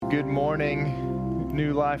Good morning,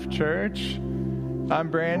 New Life Church.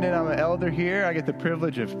 I'm Brandon. I'm an elder here. I get the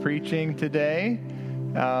privilege of preaching today.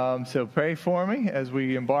 So pray for me as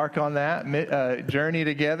we embark on that journey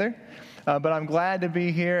together. But I'm glad to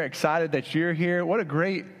be here, excited that you're here. What a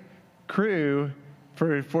great crew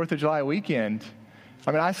for 4th of July weekend.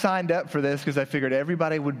 I mean, I signed up for this because I figured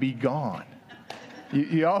everybody would be gone.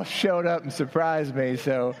 You all showed up and surprised me,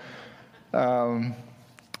 so I'm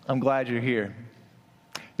glad you're here.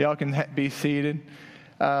 Y'all can be seated.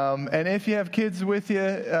 And if you have kids with you,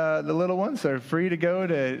 the little ones are free to go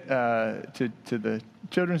to the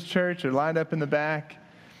children's church or lined up in the back.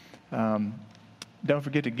 Don't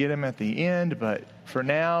forget to get them at the end, but for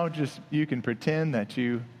now, just you can pretend that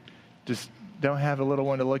you just don't have a little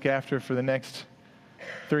one to look after for the next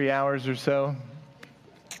 3 hours or so.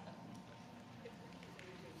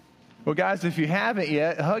 Well, guys, if you haven't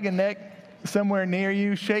yet, hug a neck somewhere near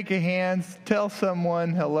you, shake a hands, tell someone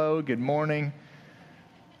hello, good morning,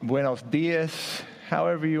 buenos dias,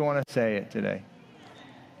 however you want to say it today.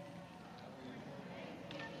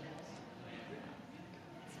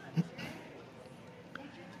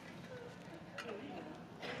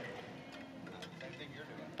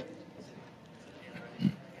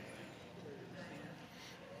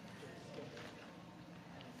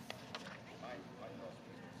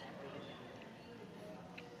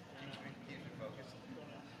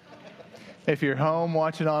 If you're home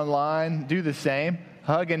watching online, do the same.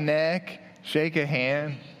 Hug a neck, shake a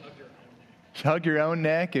hand. Hug your own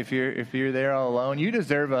neck if you're there all alone. You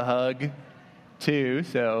deserve a hug too,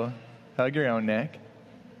 so hug your own neck.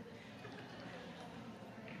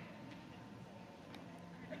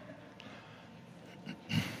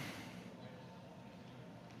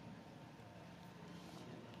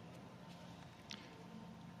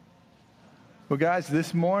 Well, guys,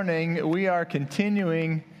 this morning we are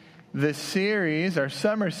continuing this series, our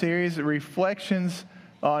summer series, Reflections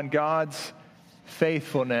on God's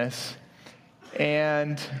Faithfulness.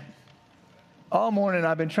 And all morning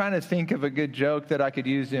I've been trying to think of a good joke that I could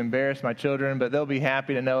use to embarrass my children, but they'll be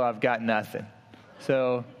happy to know I've got nothing.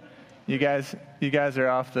 So you guys are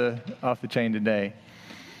off the chain today.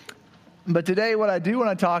 But today what I do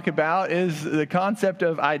want to talk about is the concept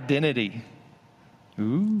of identity.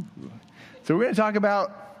 Ooh. So we're going to talk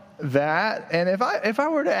about that. And if I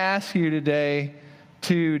were to ask you today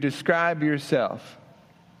to describe yourself,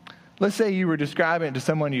 let's say you were describing it to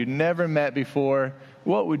someone you'd never met before,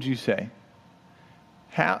 what would you say?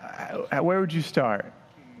 Where would you start?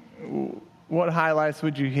 What highlights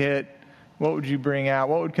would you hit? What would you bring out?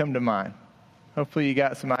 What would come to mind? Hopefully you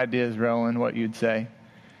got some ideas rolling, what you'd say.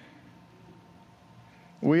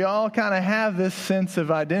 We all kind of have this sense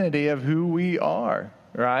of identity of who we are,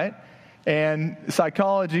 right? And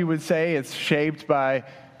psychology would say it's shaped by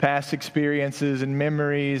past experiences and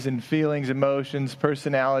memories and feelings, emotions,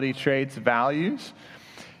 personality traits, values.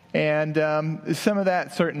 And some of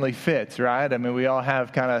that certainly fits, right? I mean, we all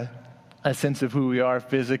have kind of a sense of who we are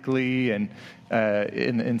physically and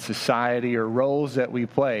in society or roles that we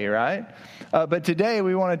play, right? But today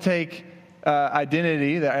we want to take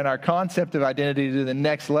identity and our concept of identity to the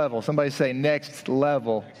next level. Somebody say next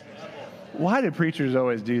level. Why do preachers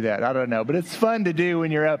always do that? I don't know, but it's fun to do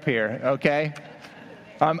when you're up here, okay?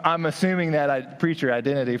 I'm assuming that I preach your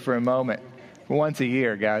identity for a moment, once a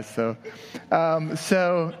year, guys. So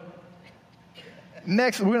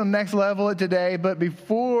next we're going to next level it today, but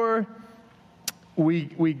before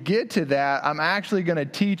we get to that, I'm actually going to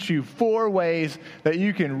teach you 4 ways that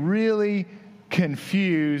you can really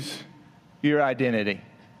confuse your identity,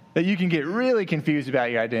 that you can get really confused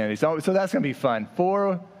about your identity. So that's going to be fun.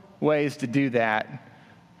 4 ways to do that.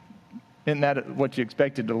 Isn't that what you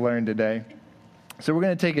expected to learn today? So we're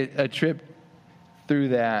going to take a trip through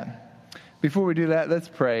that. Before we do that, let's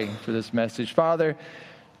pray for this message. Father,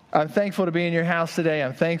 I'm thankful to be in your house today.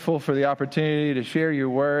 I'm thankful for the opportunity to share your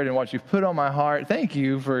word and what you've put on my heart. Thank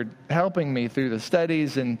you for helping me through the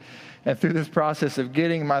studies and through this process of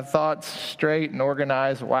getting my thoughts straight and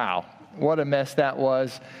organized. Wow. What a mess that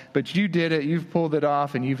was. But you did it. You've pulled it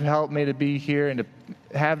off, and you've helped me to be here and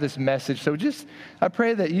to have this message. So I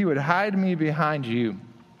pray that you would hide me behind you,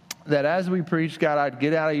 that as we preach, God, I'd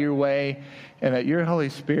get out of your way, and that your Holy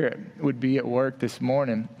Spirit would be at work this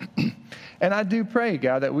morning. And I do pray,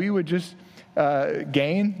 God, that we would just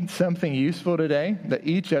gain something useful today, that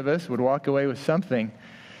each of us would walk away with something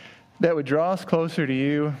that would draw us closer to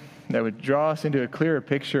you, that would draw us into a clearer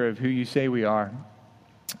picture of who you say we are.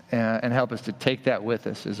 And help us to take that with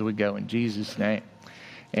us as we go. In Jesus' name,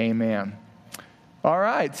 amen. All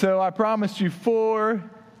right, so I promised you 4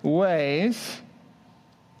 ways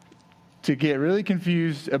to get really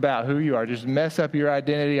confused about who you are, just mess up your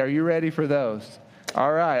identity. Are you ready for those?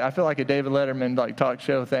 All right. I feel like a David Letterman talk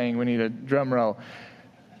show thing. We need a drum roll.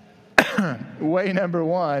 Way number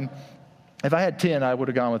one, if I had 10, I would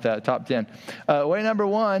have gone with that, top 10. Way number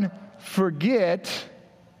one, forget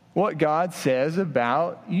what God says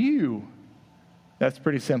about you. That's a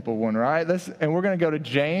pretty simple one, right? And we're going to go to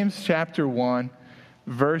James chapter 1,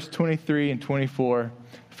 verse 23 and 24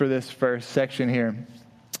 for this first section here.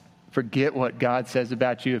 Forget what God says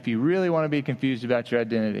about you if you really want to be confused about your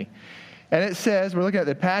identity. And it says, we're looking at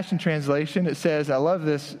the Passion Translation. It says, I love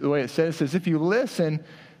this, the way it says, if you listen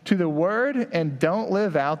to the word and don't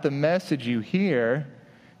live out the message you hear,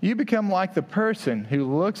 you become like the person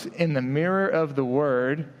who looks in the mirror of the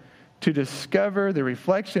word to discover the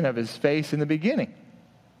reflection of his face in the beginning.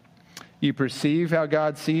 You perceive how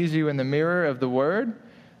God sees you in the mirror of the word,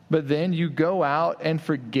 but then you go out and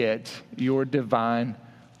forget your divine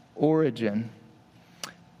origin.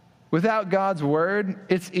 Without God's word,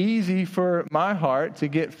 it's easy for my heart to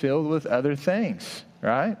get filled with other things,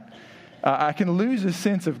 right? I can lose a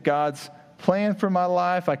sense of God's plan for my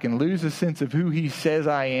life. I can lose a sense of who he says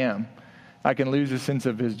I am. I can lose a sense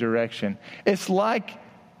of his direction. It's like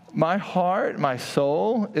my heart, my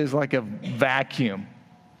soul is like a vacuum.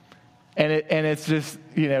 And it's just,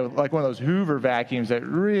 like one of those Hoover vacuums that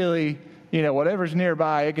really, whatever's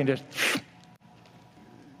nearby, it can just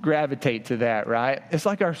gravitate to that, right? It's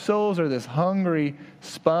like our souls are this hungry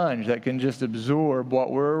sponge that can just absorb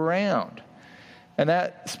what we're around. And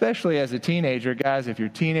that, especially as a teenager, guys, if you're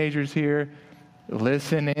teenagers here,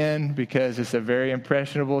 listen in, because it's a very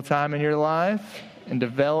impressionable time in your life and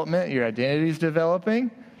development. Your identity is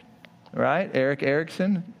developing, right? Erik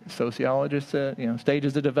Erikson, sociologist,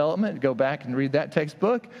 stages of development. Go back and read that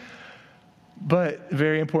textbook. But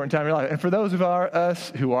very important time in your life. And for those of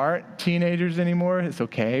us who aren't teenagers anymore, it's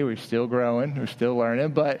okay. We're still growing. We're still learning.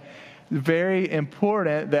 But very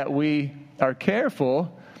important that we are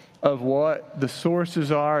careful of what the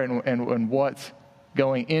sources are and what's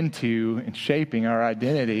going into and shaping our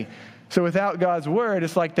identity. So without God's word,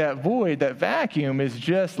 it's like that void, that vacuum is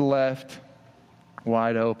just left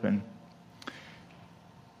wide open.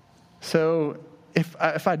 So if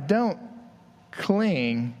I don't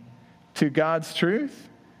cling to God's truth,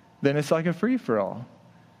 then it's like a free-for-all.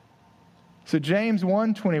 So James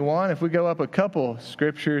 1:21, if we go up a couple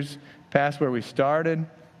scriptures past where we started,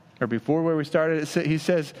 or before where we started, he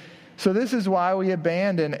says, so this is why we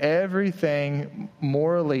abandon everything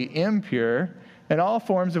morally impure and all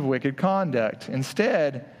forms of wicked conduct.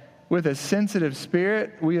 Instead, with a sensitive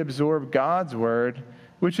spirit, we absorb God's word,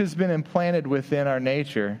 which has been implanted within our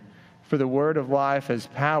nature. For the word of life has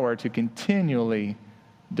power to continually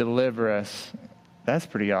deliver us. That's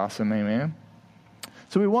pretty awesome, amen?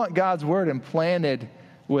 So we want God's word implanted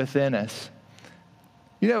within us.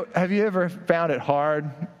 Have you ever found it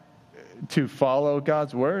hard to follow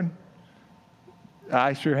God's word?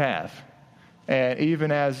 I sure have. And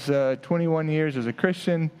even as 21 years as a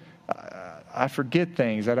Christian, I forget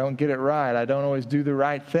things. I don't get it right. I don't always do the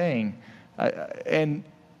right thing. And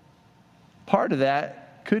part of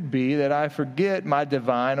that could be that I forget my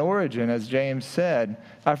divine origin, as James said.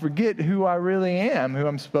 I forget who I really am, who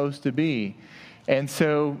I'm supposed to be. And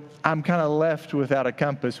so I'm kind of left without a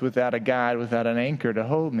compass, without a guide, without an anchor to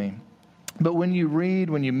hold me. But when you read,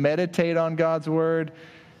 when you meditate on God's word,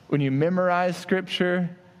 when you memorize scripture,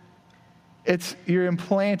 you're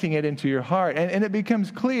implanting it into your heart. And it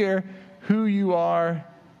becomes clear who you are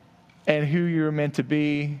and who you're meant to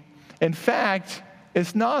be. In fact,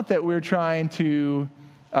 it's not that we're trying to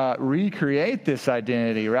recreate this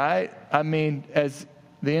identity, right? I mean, as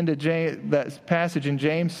the end of James, that passage in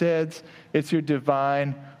James says, it's your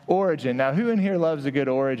divine origin. Now, who in here loves a good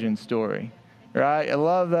origin story, right? I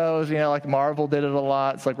love those, like Marvel did it a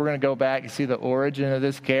lot. It's like we're going to go back and see the origin of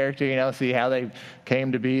this character, see how they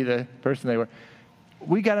came to be the person they were.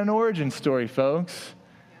 We got an origin story, folks,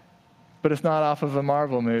 but it's not off of a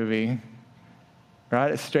Marvel movie,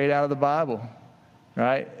 right? It's straight out of the Bible,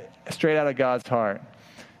 right? Straight out of God's heart.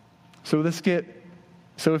 So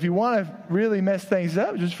if you want to really mess things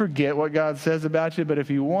up, just forget what God says about you. But if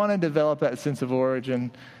you want to develop that sense of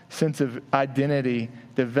origin, sense of identity,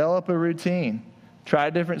 develop a routine. Try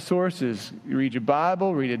different sources. You read your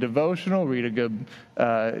Bible, read a devotional, read a good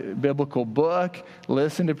biblical book,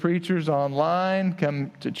 listen to preachers online,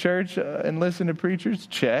 come to church and listen to preachers.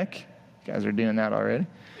 Check. You guys are doing that already.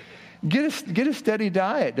 Get a steady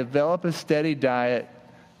diet. Develop a steady diet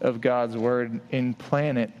of God's word and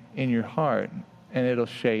plant it in your heart, and it'll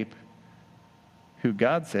shape who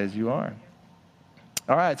God says you are.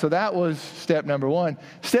 All right, so that was step number 1.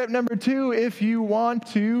 Step number 2, if you want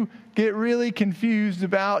to get really confused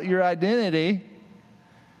about your identity,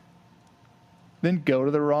 then go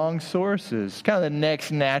to the wrong sources. Kind of the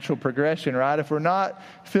next natural progression, right? If we're not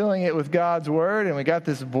filling it with God's word and we got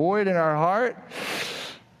this void in our heart,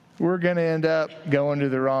 we're going to end up going to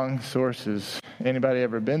the wrong sources. Anybody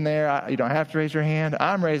ever been there? You don't have to raise your hand.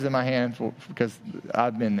 I'm raising my hand because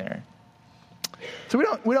I've been there. So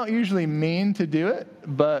we don't usually mean to do it,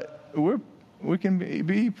 but we can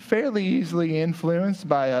be fairly easily influenced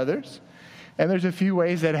by others. And there's a few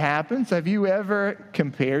ways that happens. Have you ever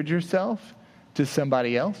compared yourself to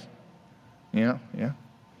somebody else? Yeah.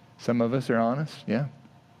 Some of us are honest, yeah.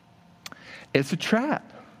 It's a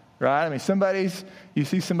trap, right? I mean, you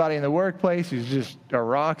see somebody in the workplace who's just a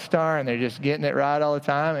rock star and they're just getting it right all the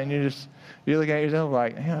time, and you look at yourself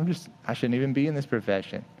like, hey, I shouldn't even be in this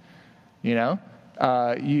profession, you know?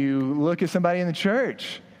 You look at somebody in the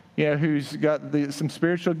church, who's got some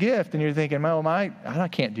spiritual gift, and you're thinking, well, I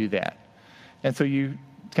can't do that. And so you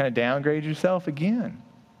kind of downgrade yourself again.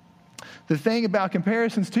 The thing about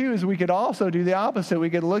comparisons, too, is we could also do the opposite. We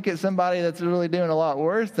could look at somebody that's really doing a lot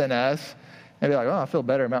worse than us and be like, oh, I feel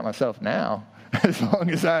better about myself now. As long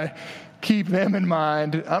as I keep them in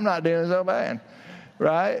mind, I'm not doing so bad,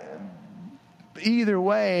 right? Either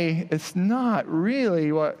way, it's not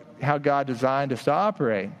really how God designed us to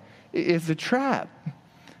operate. It's a trap.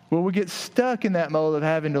 Well, we get stuck in that mode of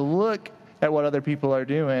having to look at what other people are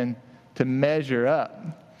doing to measure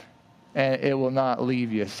up. And it will not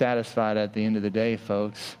leave you satisfied at the end of the day,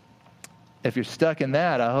 folks. If you're stuck in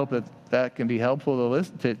that, I hope that can be helpful to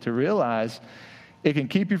listen to realize it can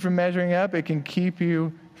keep you from measuring up. It can keep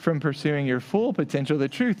you from pursuing your full potential. The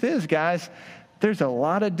truth is, guys, there's a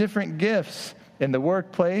lot of different gifts in the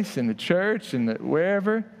workplace, in the church,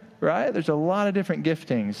 wherever, right? There's a lot of different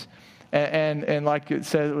giftings. And like it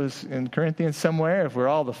said, it was in Corinthians somewhere, if we're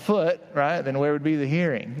all the foot, right, then where would be the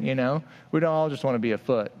hearing, We don't all just want to be a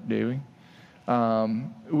foot, do we?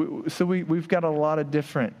 So we've got a lot of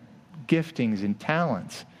different giftings and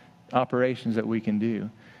talents, operations that we can do.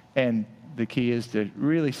 And the key is to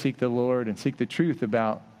really seek the Lord and seek the truth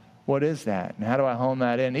about what is that and how do I hone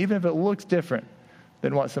that in, even if it looks different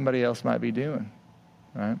than what somebody else might be doing,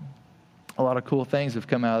 right? A lot of cool things have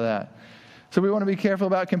come out of that. So we want to be careful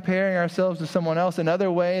about comparing ourselves to someone else.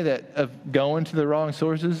 Another way of going to the wrong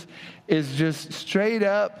sources is just straight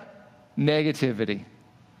up negativity.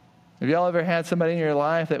 Have y'all ever had somebody in your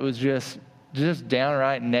life that was just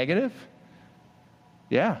downright negative?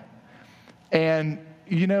 Yeah. And,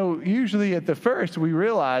 usually at the first we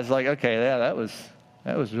realize like, okay, yeah, that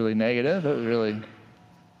was really negative. That was really,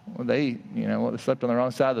 they slept on the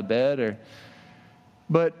wrong side of the bed.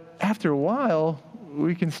 But after a while,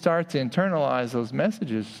 we can start to internalize those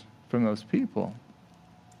messages from those people.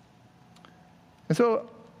 And so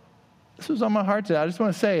this was on my heart today. I just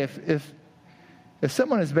want to say, if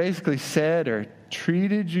someone has basically said or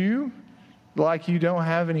treated you like you don't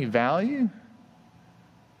have any value,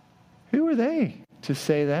 who are they to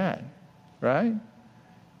say that, right?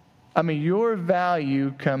 I mean, your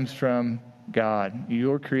value comes from God,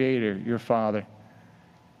 your Creator, your Father.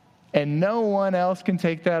 And no one else can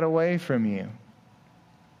take that away from you.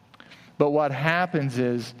 But what happens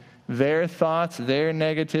is their thoughts, their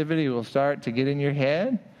negativity will start to get in your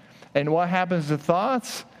head. And what happens to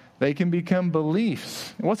thoughts? They can become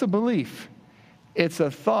beliefs. What's a belief? It's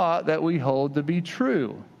a thought that we hold to be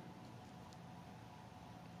true.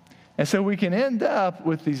 And so we can end up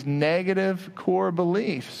with these negative core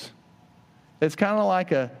beliefs. It's kind of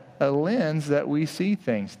like a lens that we see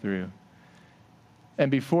things through. And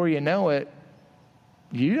before you know it,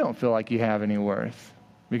 you don't feel like you have any worth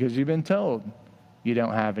because you've been told you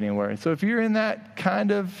don't have any worth. So if you're in that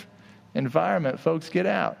kind of environment, folks, get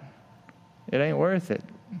out. It ain't worth it.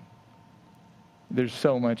 There's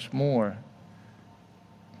so much more.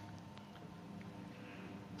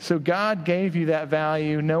 So God gave you that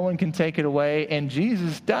value. No one can take it away. And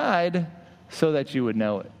Jesus died so that you would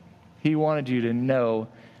know it. He wanted you to know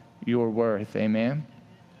your worth. Amen?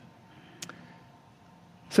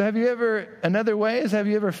 So have you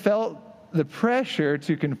ever felt the pressure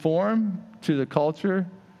to conform to the culture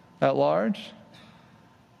at large?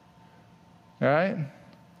 All right?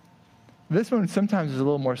 This one sometimes is a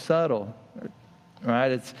little more subtle.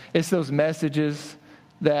 Right? It's those messages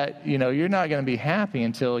that, you're not going to be happy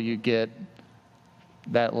until you get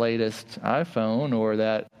that latest iPhone or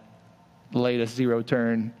that latest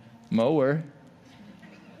zero-turn mower.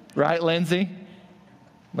 Right, Lindsay?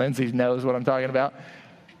 Lindsay knows what I'm talking about.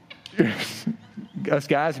 Us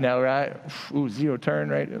guys know, right? Ooh, zero turn,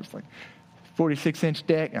 right? It was like 46-inch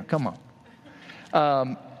deck. Now, come on.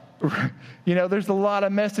 There's a lot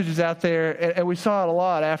of messages out there, and we saw it a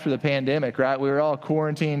lot after the pandemic, right? We were all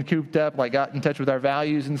quarantined, cooped up, like got in touch with our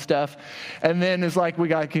values and stuff. And then it's like we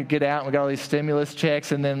got to get out, and we got all these stimulus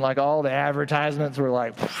checks, and then like all the advertisements were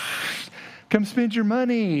like, come spend your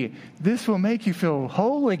money. This will make you feel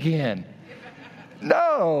whole again.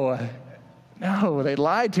 No, they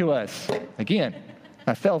lied to us. Again,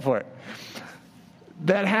 I fell for it.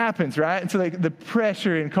 That happens, right? And so the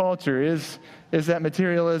pressure in culture is that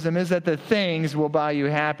materialism, is that the things will buy you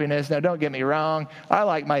happiness. Now, don't get me wrong. I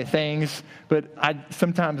like my things, but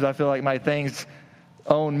sometimes I feel like my things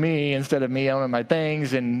own me instead of me owning my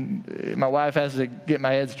things, and my wife has to get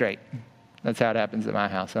my head straight. That's how it happens at my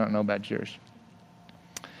house. I don't know about yours.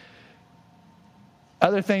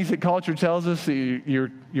 Other things that culture tells us,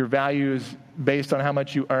 your value is based on how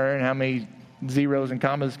much you earn, how many zeros and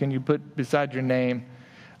commas can you put beside your name.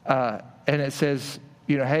 And it says,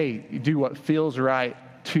 hey, do what feels right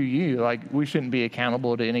to you. Like, we shouldn't be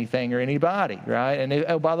accountable to anything or anybody, right?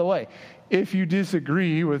 And by the way, if you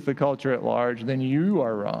disagree with the culture at large, then you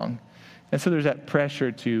are wrong. And so there's that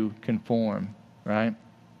pressure to conform, right?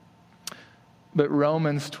 But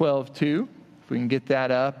Romans 12:2, if we can get that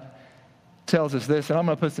up, tells us this, and I'm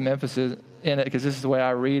going to put some emphasis in it because this is the way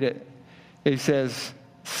I read it. It says,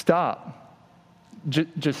 stop.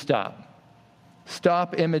 Just stop.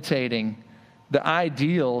 Stop imitating the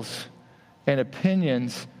ideals and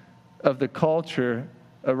opinions of the culture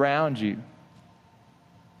around you.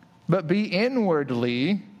 But be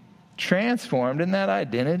inwardly transformed in that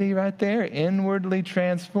identity right there, inwardly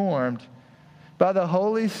transformed by the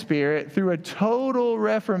Holy Spirit through a total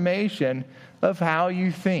reformation of how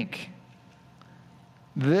you think.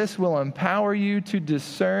 This will empower you to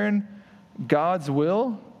discern God's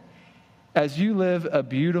will as you live a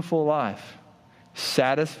beautiful life,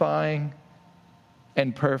 satisfying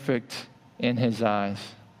and perfect in His eyes.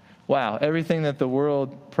 Wow, everything that the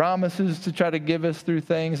world promises to try to give us through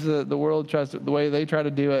things, the world tries to, the way they try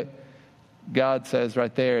to do it, God says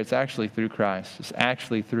right there, it's actually through Christ. It's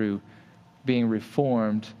actually through being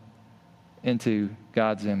reformed into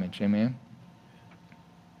God's image. Amen?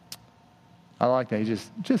 I like that.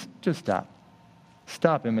 Just stop.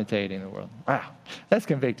 Stop imitating the world. Wow, that's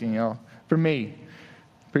convicting, y'all. For me,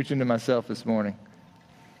 preaching to myself this morning.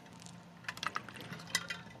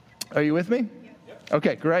 Are you with me?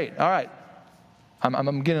 Okay, great. All right.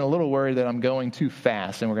 I'm getting a little worried that I'm going too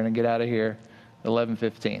fast, and we're going to get out of here at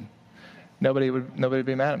 11:15. Nobody would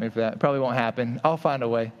be mad at me for that. Probably won't happen. I'll find a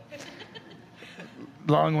way.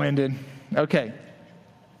 Long-winded. Okay.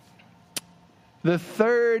 The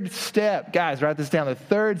third step, guys, write this down. The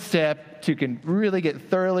third step to really get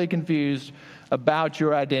thoroughly confused about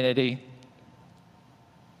your identity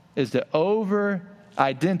is to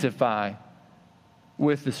over-identify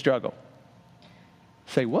with the struggle.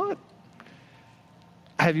 Say, what?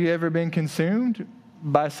 Have you ever been consumed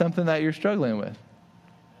by something that you're struggling with?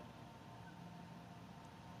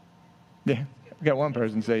 Yeah, I got one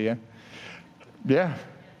person say yeah. Yeah.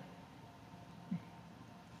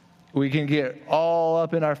 We can get all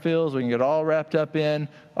up in our feels. We can get all wrapped up in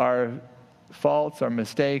our faults, our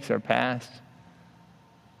mistakes, our past.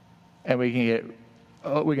 And we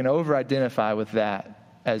can over-identify with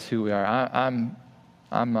that as who we are.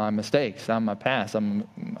 I'm my mistakes. I'm my past. I'm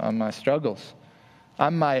my struggles.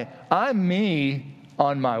 I'm me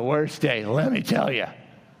on my worst day, let me tell you.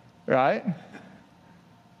 Right?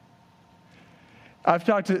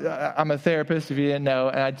 I'm a therapist, if you didn't know,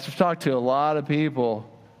 and I've talked to a lot of people.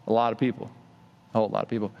 A whole lot of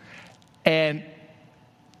people. And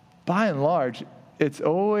by and large, it's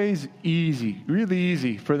always easy, really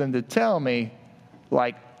easy for them to tell me,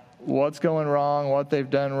 like, what's going wrong, what they've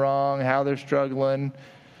done wrong, how they're struggling,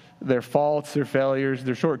 their faults, their failures,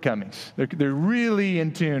 their shortcomings. They're really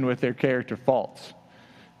in tune with their character faults,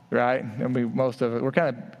 right? I mean, most of it, we're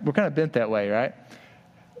kind of bent that way, right?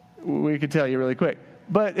 We could tell you really quick.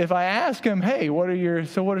 But if I ask them, hey, what are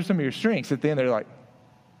some of your strengths? At the end, they're like,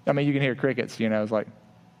 I mean, you can hear crickets, it's like,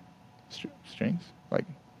 strengths? Like,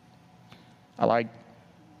 I like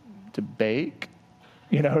to bake,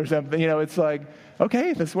 or something. It's like,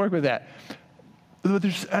 okay, let's work with that. But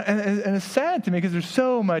and it's sad to me because there's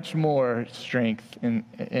so much more strength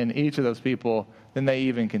in each of those people than they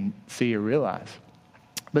even can see or realize.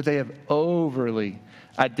 But they have overly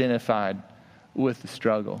identified with the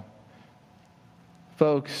struggle.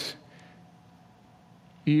 Folks,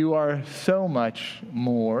 you are so much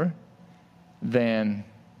more than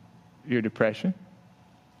your depression.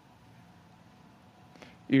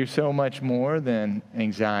 You're so much more than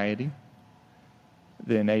anxiety,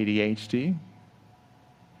 than ADHD,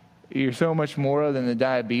 You're so much more than the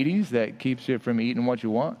diabetes that keeps you from eating what you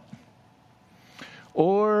want.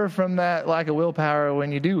 Or from that lack of willpower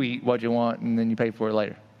when you do eat what you want and then you pay for it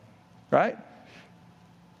later. Right?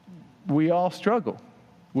 We all struggle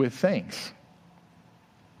with things.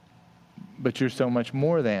 But you're so much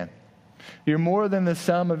more than. You're more than the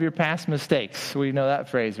sum of your past mistakes. We know that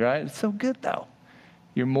phrase, right? It's so good, though.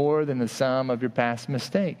 You're more than the sum of your past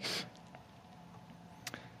mistakes.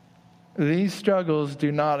 These struggles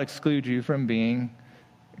do not exclude you from being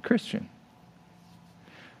a Christian.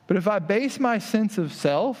 But if I base my sense of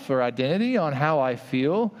self or identity on how I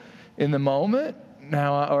feel in the moment,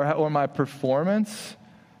 or my performance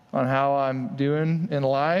on how I'm doing in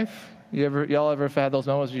life, y'all ever had those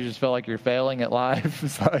moments where you just feel like you're failing at life?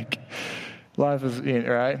 It's like life is,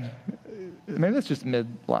 right? Maybe that's just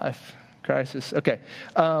midlife crisis. Okay.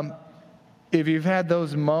 If you've had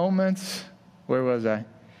those moments, where was I?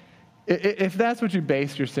 If that's what you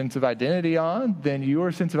base your sense of identity on, then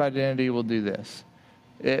your sense of identity will do this.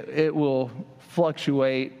 It will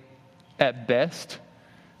fluctuate at best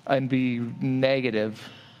and be negative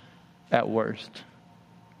at worst,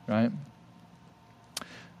 right?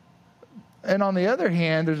 And on the other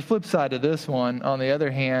hand, there's a flip side to this one. On the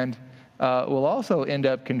other hand, we'll also end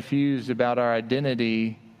up confused about our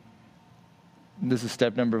identity. This is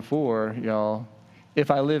step number 4, y'all.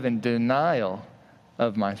 If I live in denial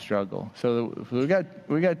of my struggle. So we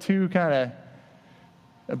got two kind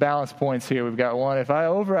of balance points here. We've got one, if I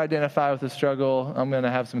over-identify with the struggle, I'm going to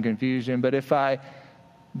have some confusion. But if I'm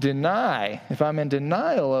in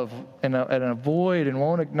denial and avoid and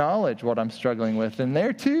won't acknowledge what I'm struggling with, then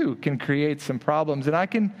there too can create some problems, and I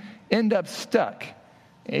can end up stuck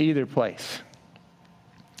in either place.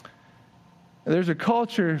 There's a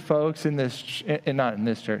culture, folks, not in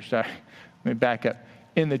this church, sorry, let me back up.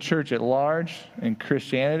 In the church at large, in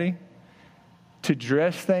Christianity, to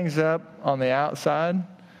dress things up on the outside.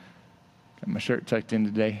 Got my shirt tucked in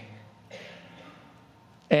today.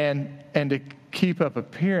 And to keep up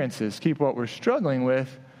appearances, keep what we're struggling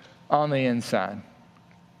with on the inside.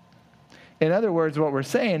 In other words, what we're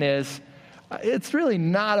saying is, it's really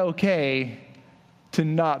not okay to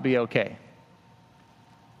not be okay.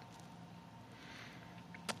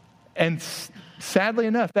 And sadly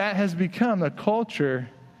enough, that has become a culture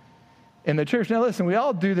in the church. Now listen, we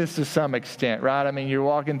all do this to some extent, right? I mean, you're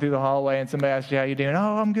walking through the hallway and somebody asks you, how you doing?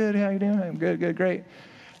 Oh, I'm good. How you doing? I'm good, great.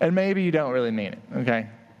 And maybe you don't really mean it, okay?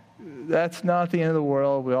 That's not the end of the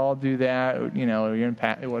world. We all do that. You're in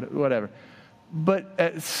whatever. But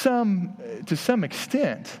to some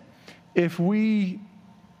extent, if we,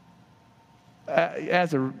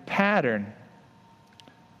 as a pattern,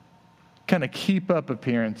 kind of keep up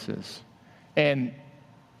appearances and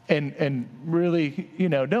really,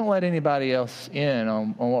 don't let anybody else in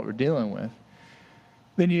on what we're dealing with,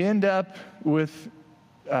 then you end up with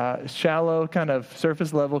shallow, kind of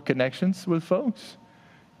surface level connections with folks.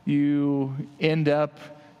 You end up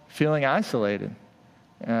feeling isolated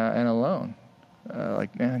and alone.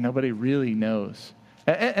 Nobody really knows.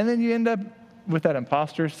 And then you end up with that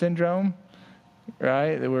imposter syndrome,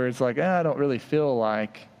 right? Where it's like, I don't really feel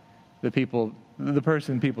like the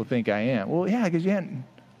person people think I am. Well, yeah, because you hadn't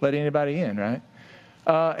let anybody in, right?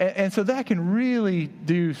 And so that can really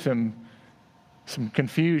do some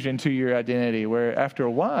confusion to your identity, where after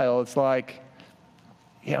a while it's like,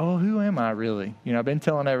 who am I really? I've been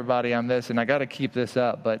telling everybody I'm this, and I got to keep this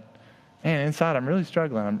up, but man, inside I'm really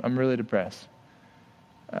struggling. I'm really depressed.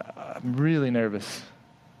 I'm really nervous,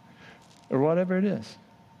 or whatever it is,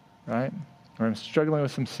 right? Or I'm struggling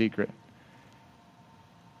with some secret.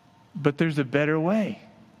 But there's a better way.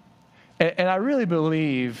 And I really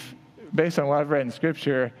believe, based on what I've read in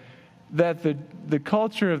Scripture, that the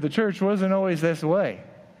culture of the church wasn't always this way.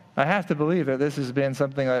 I have to believe that this has been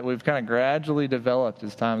something that we've kind of gradually developed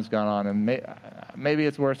as time's gone on. And maybe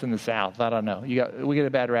it's worse in the South. I don't know. We get a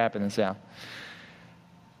bad rap in the South.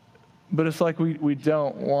 But it's like we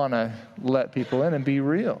don't want to let people in and be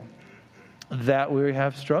real, that we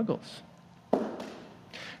have struggles.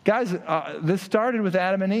 Guys, this started with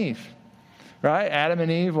Adam and Eve, right? Adam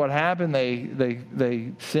and Eve, what happened?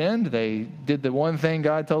 They sinned. They did the one thing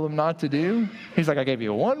God told them not to do. He's like, I gave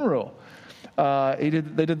you one rule. They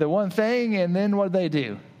did the one thing, and then what did they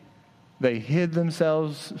do? They hid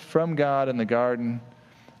themselves from God in the garden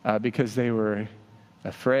because they were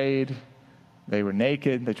afraid. They were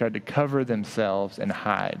naked. They tried to cover themselves and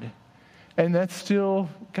hide. And that's still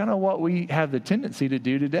kind of what we have the tendency to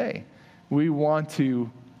do today. We want to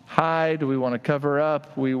hide. We want to cover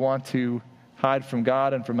up. We want to hide from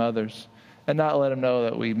God and from others and not let them know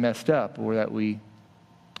that we messed up or that we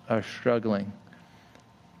are struggling.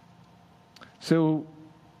 So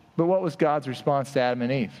But what was God's response to Adam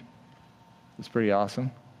and Eve? It's pretty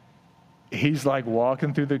awesome. He's like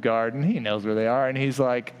walking through the garden. He knows where they are. And he's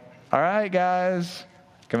like, all right, guys,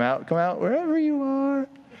 come out wherever you are.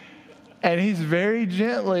 And he's very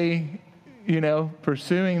gently,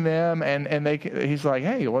 pursuing them. And he's like,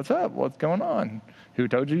 hey, what's up? What's going on? Who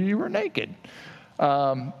told you were naked?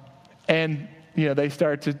 And they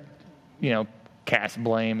start to, cast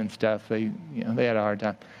blame and stuff. They had a hard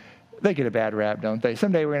time. They get a bad rap, don't they?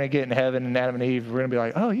 Someday we're going to get in heaven and Adam and Eve, we're going to be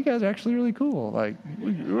like, oh, you guys are actually really cool. Like,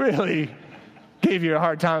 we really gave you a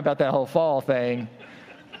hard time about that whole fall thing.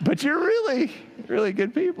 But you're really, really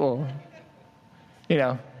good people.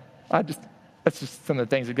 That's just some of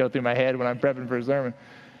the things that go through my head when I'm prepping for a sermon.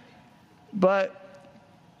 But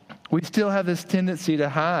we still have this tendency to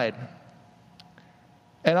hide.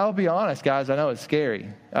 And I'll be honest, guys, I know it's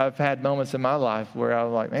scary. I've had moments in my life where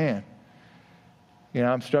I'm like, man,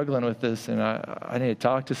 I'm struggling with this, and I need to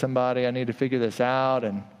talk to somebody. I need to figure this out,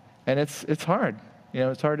 and it's hard.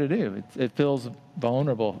 It's hard to do. It feels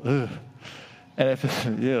vulnerable, ugh. And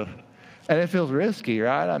it feels risky,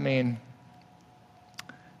 right? I mean,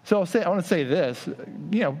 so I want to say this.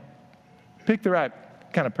 Pick the right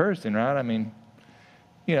kind of person, right? I mean,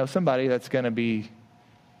 somebody that's going to be,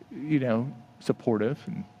 supportive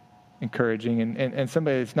and encouraging, and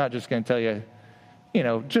somebody that's not just going to tell you,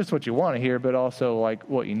 just what you want to hear, but also like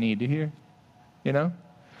what you need to hear,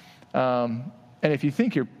 And if you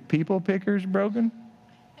think your people picker's broken,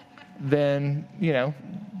 then,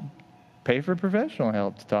 pay for professional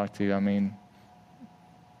help to talk to. I mean,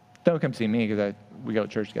 don't come see me because we go to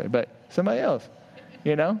church together, but somebody else,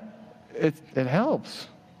 it helps.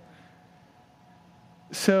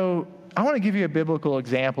 So I want to give you a biblical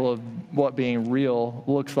example of what being real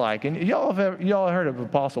looks like. And y'all heard of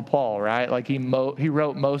Apostle Paul, right? Like he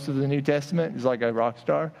wrote most of the New Testament. He's like a rock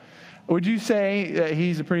star. Would you say that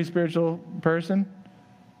he's a pretty spiritual person?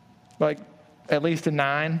 Like at least a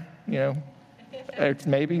 9, or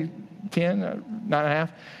maybe 10,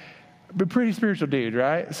 9.5. But pretty spiritual dude,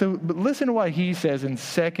 right? But listen to what he says in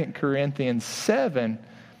 2 Corinthians 7,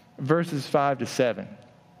 verses 5-7.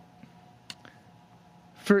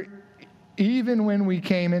 For even when we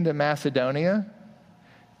came into Macedonia,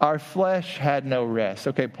 our flesh had no rest.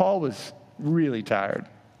 Okay, Paul was really tired,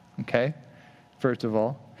 okay, first of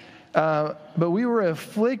all. But we were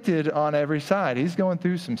afflicted on every side. He's going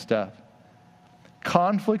through some stuff.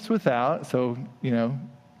 Conflicts without, so,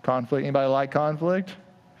 conflict. Anybody like conflict?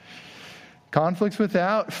 Conflicts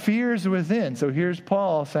without, fears within. So here's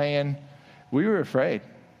Paul saying, we were afraid.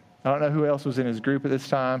 I don't know who else was in his group at this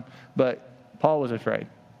time, but Paul was afraid,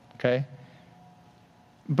 okay?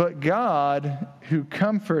 But God, who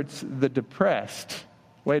comforts the depressed,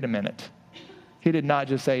 wait a minute. He did not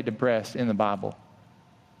just say depressed in the Bible.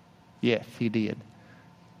 Yes, he did.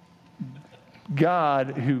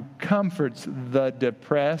 God, who comforts the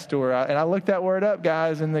depressed, and I looked that word up,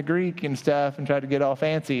 guys, in the Greek and stuff and tried to get all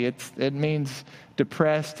fancy. It means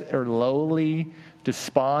depressed or lowly,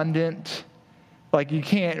 despondent. Like, you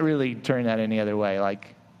can't really turn that any other way.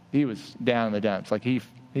 Like, he was down in the dumps. Like, he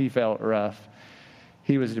felt rough.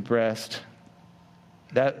 He was depressed.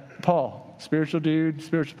 That Paul, spiritual dude,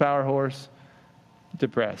 spiritual power horse,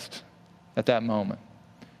 depressed at that moment.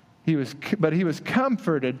 But he was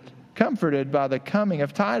comforted by the coming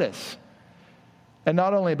of Titus. And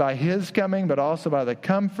not only by his coming, but also by the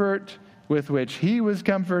comfort with which he was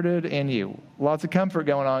comforted in you. Lots of comfort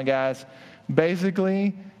going on, guys.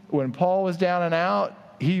 Basically, when Paul was down and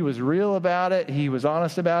out, he was real about it. He was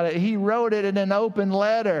honest about it. He wrote it in an open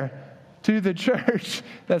letter to the church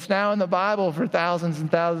that's now in the Bible for thousands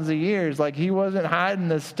and thousands of years. Like, he wasn't hiding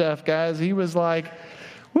this stuff, guys. He was like,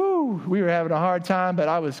 woo, we were having a hard time, but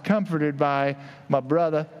I was comforted by my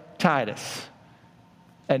brother Titus.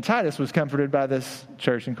 And Titus was comforted by this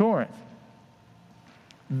church in Corinth.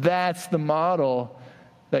 That's the model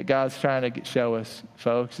that God's trying to show us,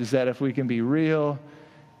 folks, is that if we can be real,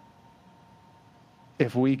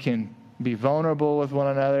 if we can be vulnerable with one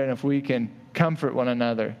another, and if we can comfort one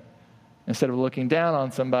another, instead of looking down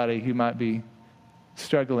on somebody who might be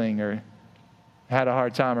struggling or had a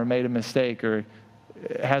hard time or made a mistake or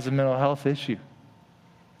has a mental health issue,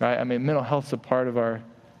 right? I mean, mental health's a part of our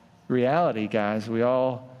reality, guys. We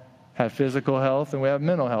all have physical health and we have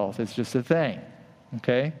mental health. It's just a thing,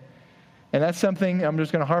 okay? And that's something, I'm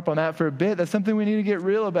just going to harp on that for a bit. That's something we need to get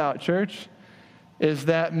real about, church, is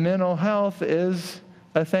that mental health is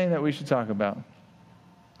a thing that we should talk about.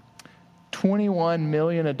 21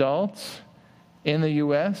 million adults in the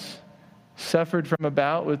U.S. suffered from a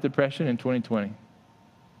bout with depression in 2020.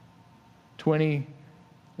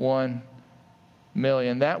 21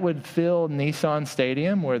 million. That would fill Nissan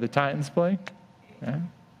Stadium where the Titans play. Right?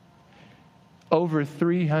 Over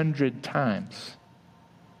 300 times.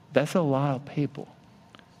 That's a lot of people.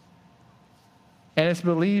 And it's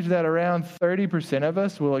believed that around 30% of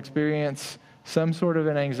us will experience some sort of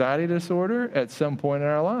an anxiety disorder at some point in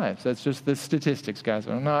our lives. That's just the statistics, guys.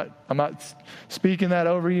 I'm not speaking that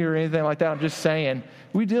over you or anything like that. I'm just saying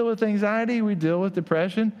we deal with anxiety, we deal with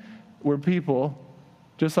depression. We're people,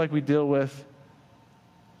 just like we deal with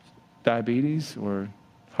diabetes or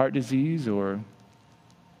heart disease or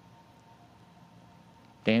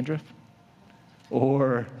dandruff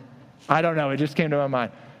or I don't know, it just came to my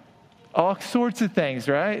mind. All sorts of things,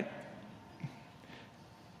 right?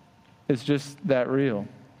 It's just that real.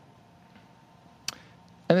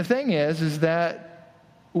 And the thing is that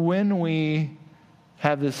when we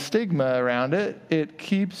have this stigma around it, it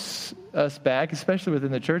keeps us back, especially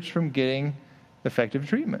within the church, from getting effective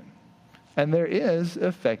treatment. And there is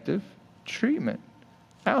effective treatment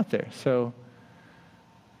out there. So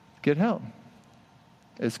get help.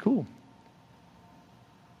 It's cool.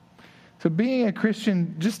 So being a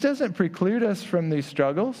Christian just doesn't preclude us from these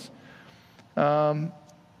struggles.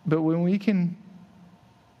 But when we can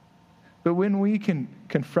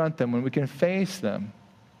confront them, when we can face them,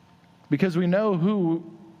 because we know who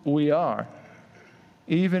we are,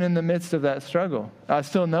 even in the midst of that struggle. I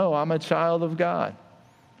still know I'm a child of God.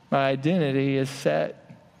 My identity is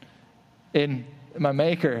set in my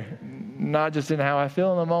Maker, not just in how I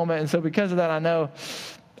feel in the moment. And so because of that, I know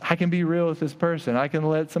I can be real with this person. I can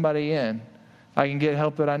let somebody in. I can get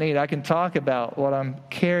help that I need. I can talk about what I'm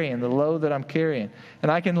carrying, the load that I'm carrying.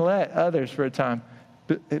 And I can let others for a time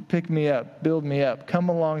pick me up, build me up, come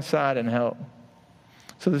alongside and help.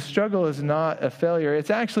 So the struggle is not a failure.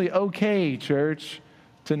 It's actually okay, church,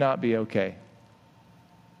 to not be okay.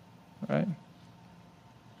 All right?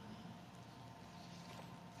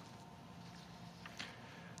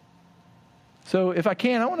 So if I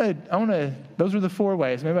can, I want to, those are the 4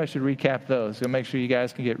 ways. Maybe I should recap those and make sure you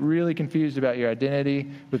guys can get really confused about your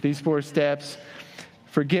identity with these 4 steps.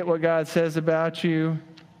 Forget what God says about you.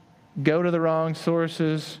 Go to the wrong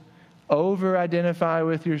sources. Over-identify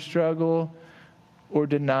with your struggle. Or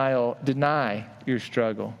deny your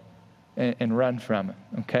struggle and run from it,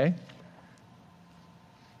 okay?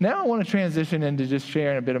 Now I want to transition into just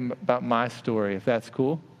sharing a bit about my story, if that's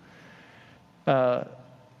cool.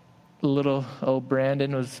 Little old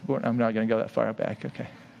Brandon was born. I'm not going to go that far back. Okay.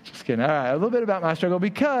 Just kidding. All right. A little bit about my struggle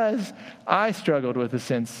because I struggled with a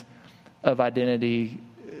sense of identity,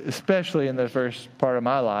 especially in the first part of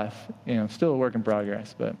my life. Still a work in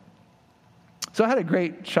progress. But so I had a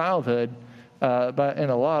great childhood by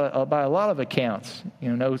a lot of accounts.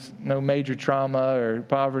 No major trauma or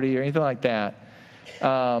poverty or anything like that.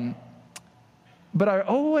 But I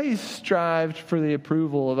always strived for the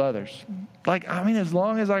approval of others. As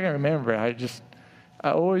long as I can remember, I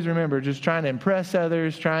always remember just trying to impress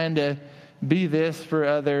others, trying to be this for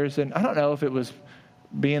others. And I don't know if it was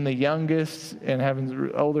being the youngest and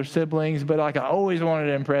having older siblings, but I always wanted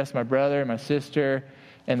to impress my brother and my sister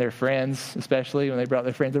and their friends, especially when they brought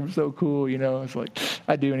their friends. They were so cool, It's like,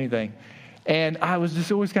 I'd do anything. And I was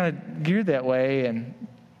just always kind of geared that way. And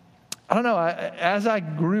I don't know, as I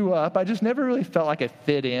grew up, I just never really felt like I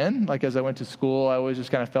fit in. As I went to school, I always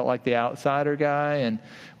just kind of felt like the outsider guy and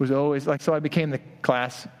was always so I became the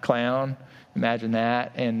class clown. Imagine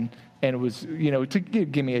that. And it was, to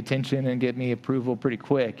give me attention and get me approval pretty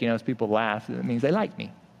quick. As people laugh, it means they like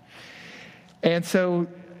me. And so,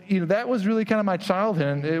 that was really kind of my childhood.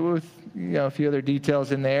 And it was, a few other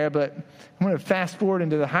details in there. But I'm going to fast forward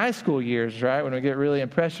into the high school years, right, when we get really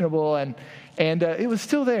impressionable. And it was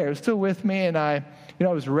still there. It was still with me. And I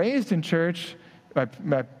was raised in church.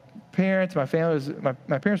 My parents, my family,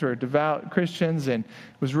 my parents were devout Christians and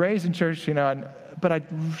was raised in church, but I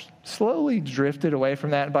slowly drifted away from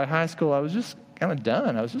that. And by high school, I was just kind of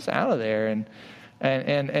done. I was just out of there. And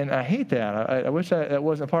I hate that. I wish that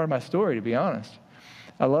wasn't a part of my story, to be honest.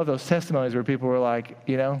 I love those testimonies where people were like,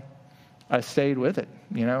 I stayed with it,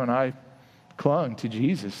 and I clung to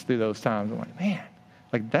Jesus through those times. I'm like, man,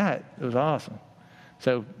 that, it was awesome.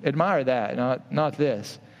 So admire that, not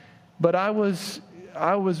this. But I was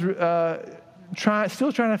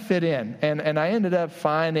still trying to fit in, and I ended up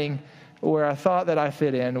finding where I thought that I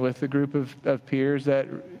fit in with a group of peers that,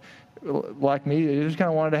 like me, they just kind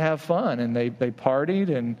of wanted to have fun, and they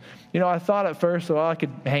partied, and I thought at first, I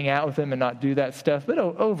could hang out with them and not do that stuff, but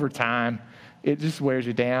over time, it just wears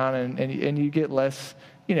you down, and you get less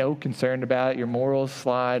concerned about it. Your morals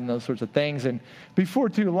slide and those sorts of things. And before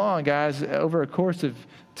too long, guys, over a course of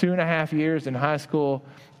 2.5 years in high school,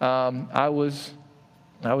 I was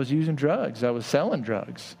I was using drugs. I was selling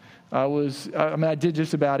drugs. I did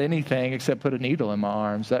just about anything except put a needle in my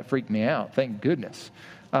arms. That freaked me out. Thank goodness.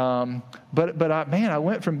 But I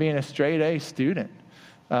went from being a straight A student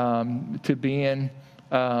to being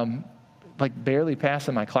like barely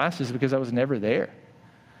passing my classes because I was never there.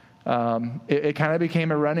 It kind of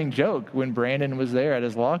became a running joke when Brandon was there at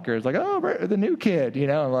his locker. It's like, oh, the new kid,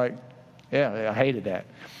 I'm like, yeah, I hated that.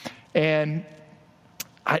 And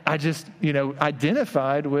I just,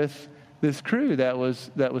 identified with this crew that was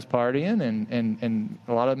partying, and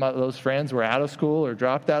a lot of those friends were out of school or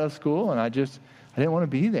dropped out of school, and I didn't want to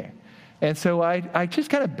be there. And so I just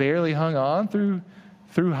kind of barely hung on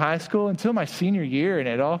through high school until my senior year, and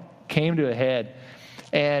it all came to a head.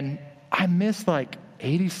 And I missed like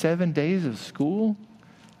 87 days of school.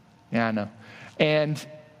 Yeah, I know. And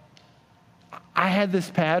I had this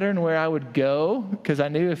pattern where I would go, because I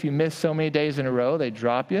knew if you missed so many days in a row, they'd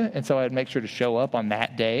drop you. And so I'd make sure to show up on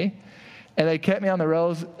that day. And they kept me on the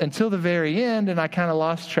rows until the very end, and I kind of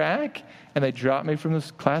lost track. And they dropped me from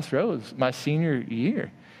those class rows my senior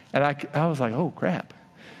year. And I was like, oh, crap.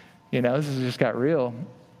 This has just got real.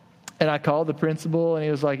 And I called the principal, and he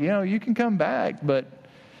was like, you can come back, but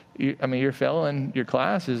you're failing your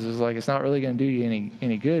classes. Is like, it's not really going to do you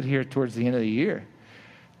any good here towards the end of the year.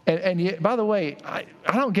 And yet, by the way, I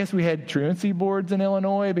don't guess we had truancy boards in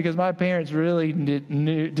Illinois, because my parents really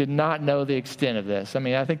did not know the extent of this.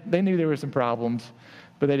 I think they knew there were some problems,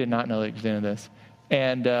 but they did not know the extent of this.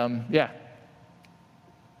 And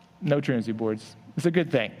no truancy boards. It's a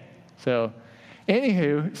good thing. So,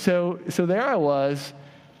 anywho, so there I was,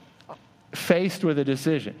 faced with a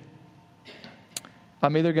decision.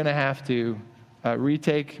 I'm either going to have to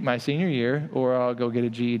retake my senior year, or I'll go get a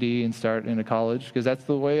GED and start into college, because that's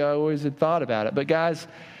the way I always had thought about it. But guys,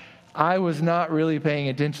 I was not really paying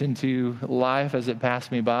attention to life as it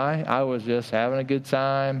passed me by. I was just having a good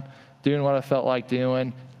time, doing what I felt like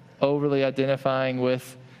doing, overly identifying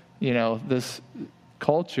with, this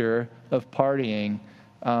culture of partying.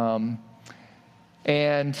 And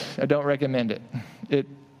I don't recommend it.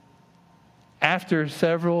 After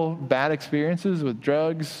several bad experiences with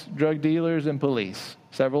drugs, drug dealers, and police,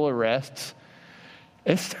 several arrests,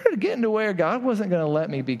 it started getting to where God wasn't going to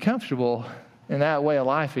let me be comfortable in that way of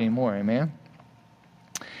life anymore, amen?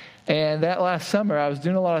 And that last summer, I was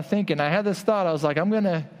doing a lot of thinking. I had this thought. I was like, I'm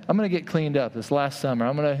gonna get cleaned up this last summer.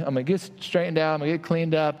 I'm gonna get straightened out. I'm gonna get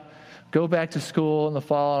cleaned up, go back to school in the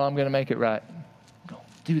fall, and I'm gonna make it right. Go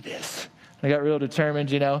do this. I got real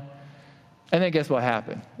determined, And then guess what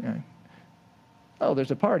happened? Oh,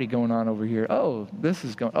 there's a party going on over here. Oh, this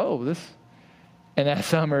is going, And that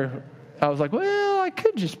summer, I was like, well, I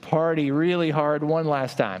could just party really hard one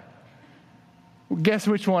last time. Guess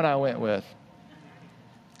which one I went with?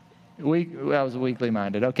 I was weakly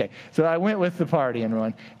minded. Okay, so I went with the partying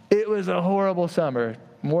one. It was a horrible summer.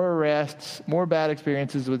 More arrests, more bad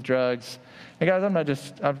experiences with drugs. And guys,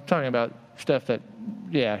 I'm talking about stuff that,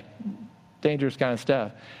 dangerous kind of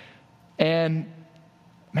stuff. And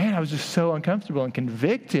man, I was just so uncomfortable and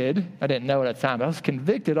convicted. I didn't know it at the time, but I was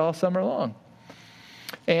convicted all summer long.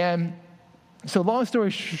 And so long story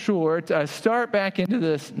short, I start back into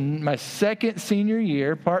this, my second senior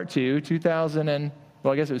year, part 2, 2000 and,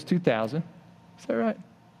 I guess it was 2000. Is that right?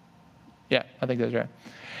 Yeah, I think that's right.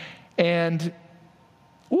 And,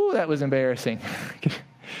 that was embarrassing.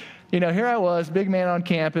 Here I was, big man on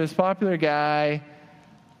campus, popular guy,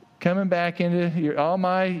 coming back into all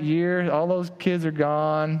my year, all those kids are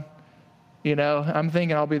gone. I'm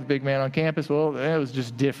thinking I'll be the big man on campus. Well, it was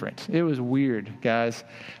just different. It was weird, guys.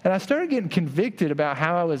 And I started getting convicted about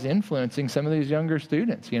how I was influencing some of these younger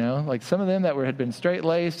students, like some of them that had been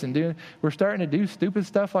straight-laced and were starting to do stupid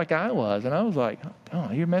stuff like I was. And I was like,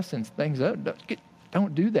 oh, you're messing things up.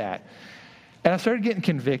 Don't do that. And I started getting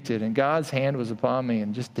convicted, and God's hand was upon me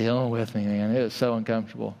and just dealing with me, man. It was so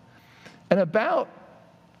uncomfortable. And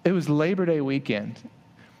it was Labor Day weekend.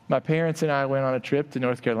 My parents and I went on a trip to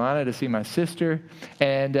North Carolina to see my sister.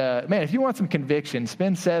 And, man, if you want some conviction,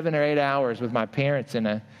 spend 7 or 8 hours with my parents in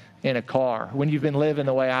a car when you've been living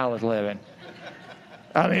the way I was living.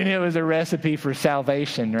 It was a recipe for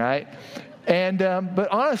salvation, right? And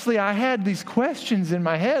but honestly, I had these questions in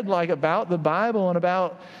my head, like about the Bible and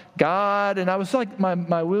about God, and I was like,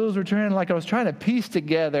 my wheels were turning, like I was trying to piece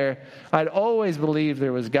together. I'd always believed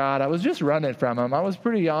there was God. I was just running from him. I was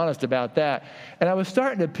pretty honest about that. And I was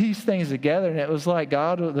starting to piece things together, and it was like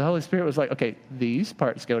God, the Holy Spirit was like, okay, these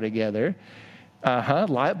parts go together.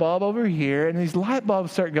 Light bulb over here. And these light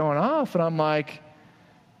bulbs start going off, and I'm like,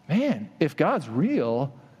 man, if God's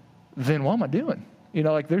real, then what am I doing?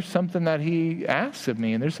 There's something that he asks of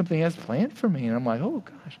me, and there's something he has planned for me. And I'm like, oh,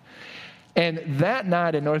 gosh. And that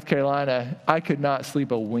night in North Carolina, I could not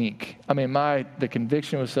sleep a wink. I mean, the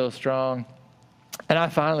conviction was so strong. And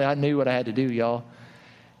I knew what I had to do, y'all.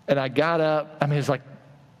 And I got up. I mean, it was like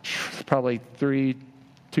probably 2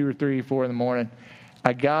 or 3, 4 in the morning.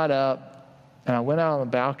 I got up and I went out on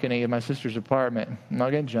the balcony of my sister's apartment. I'm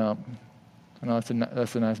not going to jump. I know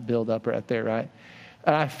that's a nice build up right there, right?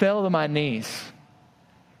 And I fell to my knees.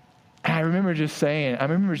 And I remember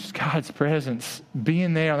just God's presence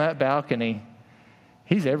being there on that balcony.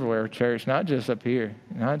 He's everywhere, church, not just up here,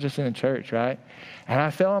 not just in the church, right? And I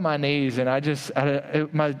fell on my knees, and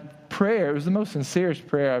my prayer, it was the most sincerest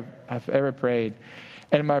prayer I've ever prayed.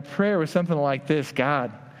 And my prayer was something like this: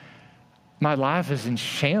 God, my life is in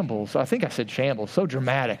shambles. I think I said shambles, so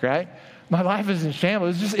dramatic, right? My life is in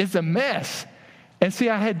shambles. It's a mess. And see,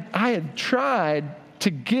 I had tried to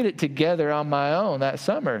get it together on my own that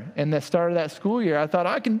summer. And the start of that school year, I thought,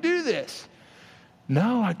 I can do this.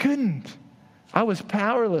 No, I couldn't. I was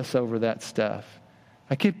powerless over that stuff.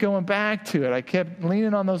 I kept going back to it. I kept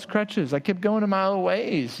leaning on those crutches. I kept going to my own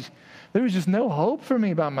ways. There was just no hope for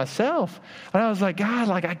me by myself. And I was like, God,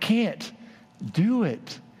 I can't do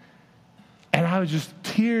it. And I was just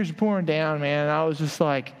tears pouring down, man. And I was just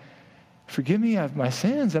like, forgive me of my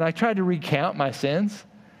sins. And I tried to recount my sins.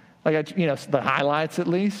 The highlights at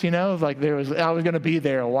least, I was going to be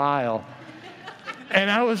there a while.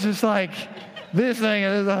 And I was just like, this thing,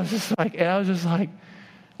 and I was just like,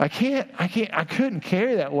 I couldn't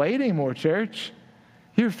carry that weight anymore, church.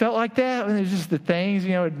 You ever felt like that? When it's just the things,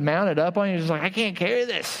 it mounted up on you, just like, I can't carry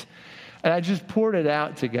this. And I just poured it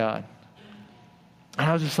out to God. And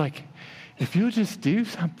I was just like, if you'll just do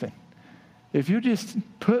something, if you just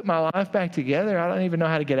put my life back together, I don't even know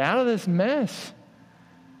how to get out of this mess.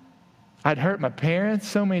 I'd hurt my parents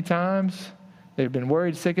so many times. They'd been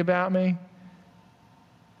worried sick about me.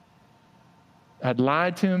 I'd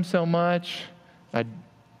lied to them so much. I'd,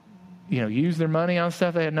 used their money on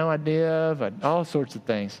stuff they had no idea of. All sorts of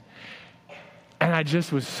things. And I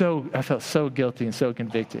felt so guilty and so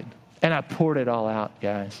convicted. And I poured it all out,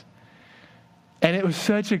 guys. And it was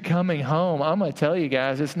such a coming home. I'm going to tell you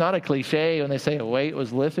guys, it's not a cliche when they say a weight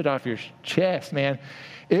was lifted off your chest, man.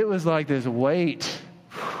 It was like this weight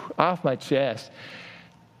off my chest.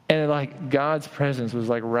 And God's presence was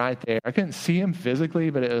right there. I couldn't see him physically,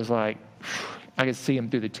 but it was like, I could see him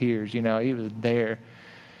through the tears, he was there.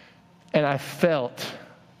 And I felt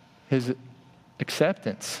his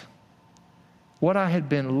acceptance. What I had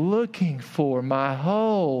been looking for my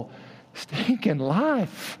whole stinking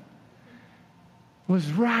life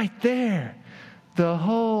was right there the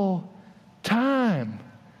whole time.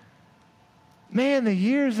 Man, the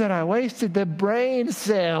years that I wasted, the brain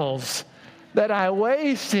cells that I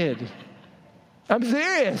wasted. I'm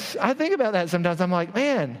serious. I think about that sometimes. I'm like,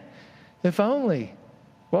 man, if only.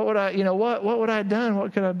 What would what would I have done?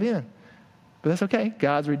 What could I have been? But that's okay.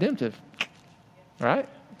 God's redemptive. Right?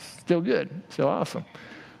 Still good. Still awesome.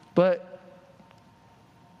 But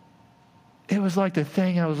it was like the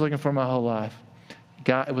thing I was looking for my whole life.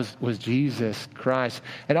 God was Jesus Christ.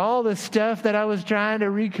 And all the stuff that I was trying to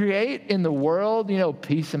recreate in the world,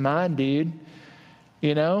 peace of mind, dude.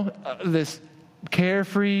 This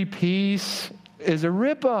carefree peace is a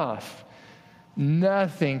ripoff.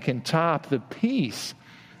 Nothing can top the peace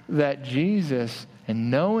that Jesus and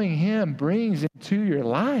knowing him brings into your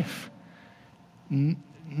life.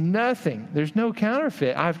 Nothing. There's no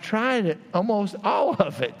counterfeit. I've tried it, almost all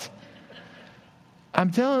of it. I'm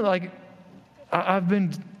telling you, I've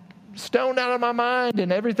been stoned out of my mind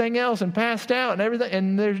and everything else and passed out and everything,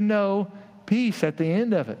 and there's no peace at the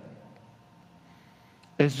end of it.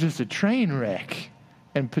 It's just a train wreck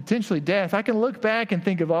and potentially death. I can look back and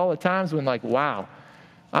think of all the times when wow,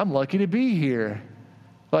 I'm lucky to be here.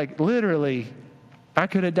 Literally, I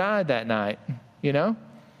could have died that night,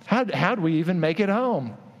 How'd we even make it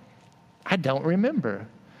home? I don't remember.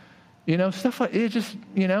 Stuff like it just,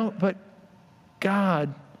 but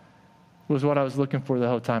God was what I was looking for the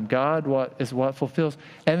whole time. God is what fulfills.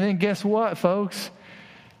 And then guess what, folks?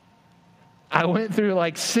 I went through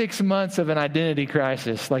 6 months of an identity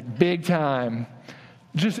crisis, big time.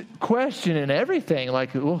 Just questioning everything.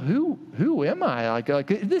 Well, who am I?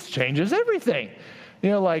 This changes everything.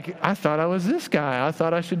 I thought I was this guy. I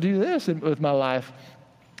thought I should do this with my life.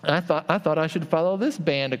 I thought I should follow this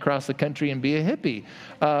band across the country and be a hippie.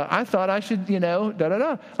 I thought I should,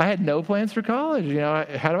 I had no plans for college.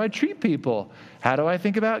 How do I treat people? How do I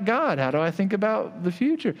think about God? How do I think about the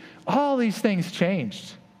future? All these things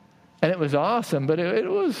changed. And it was awesome, but it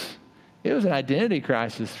was an identity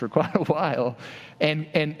crisis for quite a while.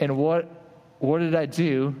 And what did I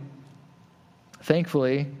do?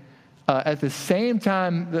 Thankfully, at the same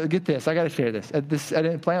time, get this, I got to share this. I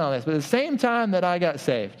didn't plan on this, but at the same time that I got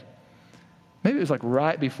saved, maybe it was like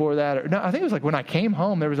right before that, or no, I think it was like when I came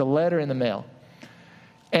home, there was a letter in the mail.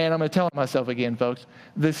 And I'm going to tell myself again, folks,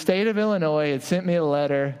 the state of Illinois had sent me a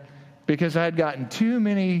letter because I had gotten too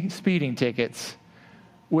many speeding tickets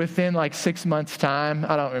within like 6 months' time.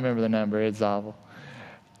 I don't remember the number. It's awful.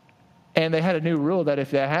 And they had a new rule that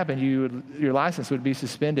if that happened, your license would be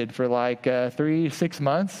suspended for like 6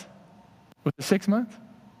 months. Was it 6 months?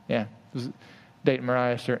 Yeah. I was dating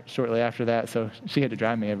Mariah shortly after that, so she had to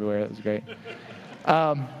drive me everywhere. It was great.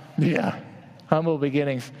 Yeah. Humble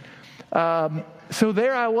beginnings. So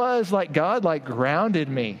there I was, like God like grounded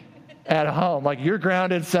me at home. Like, you're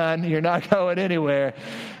grounded, son. You're not going anywhere.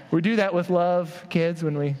 We do that with love, kids,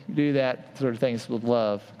 when we do that sort of things with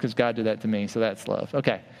love, because God did that to me, so that's love.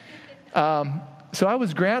 Okay. So I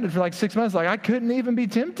was grounded for like 6 months. Like, I couldn't even be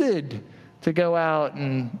tempted to go out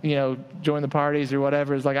and, join the parties or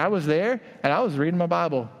whatever. It's like I was there, and I was reading my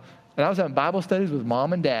Bible. And I was having Bible studies with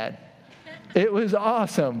mom and dad. It was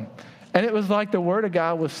awesome. And it was like the Word of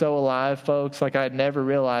God was so alive, folks. Like, I had never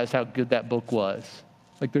realized how good that book was.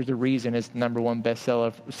 Like, there's a reason it's the #1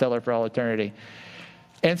 bestseller for all eternity.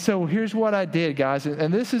 And so here's what I did, guys.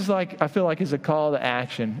 And this is like, I feel like is a call to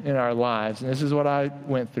action in our lives. And this is what I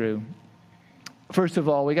went through. First of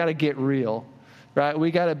all, we got to get real, right?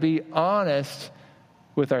 We got to be honest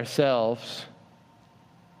with ourselves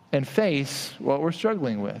and face what we're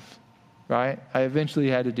struggling with, right? I eventually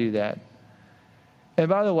had to do that. And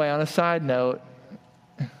by the way, on a side note,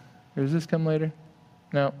 does this come later?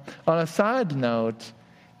 No. On a side note,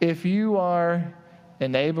 if you are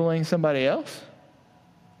enabling somebody else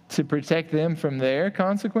to protect them from their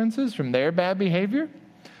consequences, from their bad behavior,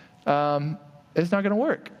 it's not going to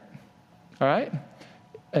work. All right?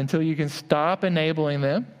 Until you can stop enabling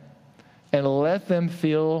them and let them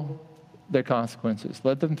feel their consequences.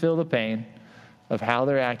 Let them feel the pain of how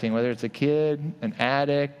they're acting, whether it's a kid, an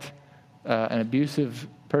addict, an abusive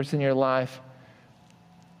person in your life.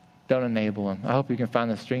 Don't enable them. I hope you can find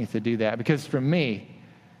the strength to do that. Because for me,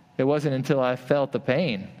 it wasn't until I felt the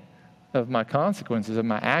pain of my consequences, of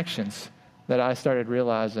my actions, that I started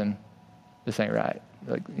realizing this ain't right.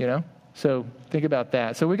 So think about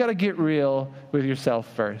that. So we got to get real with yourself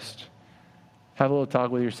first. Have a little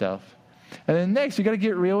talk with yourself. And then next, you got to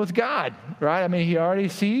get real with God, right? I mean, He already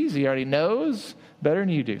sees, He already knows better than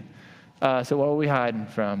you do. So what are we hiding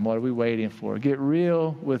from? What are we waiting for? Get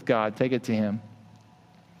real with God. Take it to Him.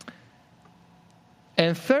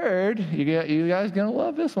 And third, you guys going to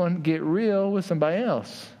love this one, get real with somebody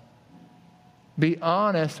else. Be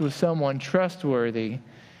honest with someone trustworthy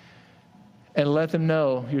and let them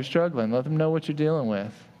know you're struggling. Let them know what you're dealing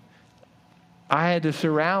with. I had to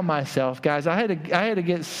surround myself, guys. I had to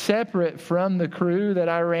get separate from the crew that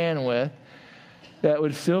I ran with that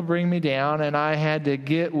would still bring me down, and I had to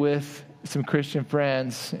get with some Christian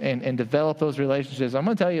friends and develop those relationships. I'm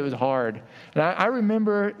going to tell you, it was hard. And I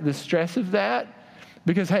remember the stress of that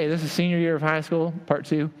because, hey, this is senior year of high school, part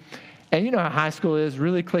 2. And you know how high school is,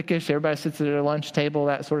 really cliquish. Everybody sits at their lunch table,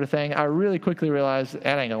 that sort of thing. I really quickly realized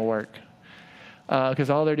that ain't going to work. Because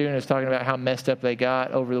all they're doing is talking about how messed up they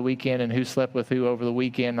got over the weekend and who slept with who over the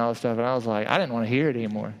weekend and all this stuff. And I was like, I didn't want to hear it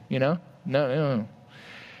anymore, No.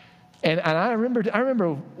 And I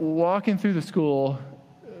remember walking through the school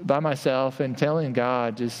by myself and telling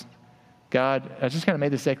God, I just kind of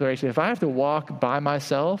made this declaration. If I have to walk by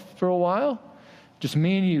myself for a while, just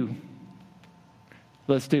me and you,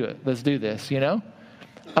 let's do it. Let's do this,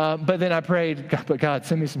 But then I prayed, God,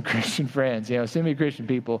 send me some Christian friends, send me Christian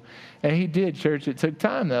people. And He did, church. It took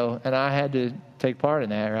time, though, and I had to take part in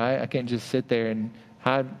that, right? I can't just sit there and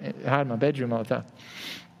hide in my bedroom all the time.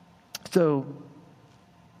 So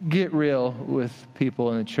get real with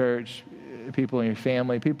people in the church, people in your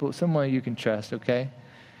family, someone you can trust, okay?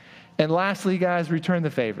 And lastly, guys, return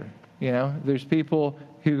the favor. There's people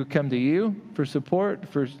who come to you for support,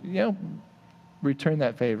 return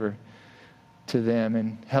that favor to them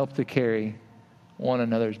and help to carry one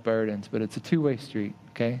another's burdens. But it's a two-way street,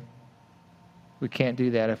 okay? We can't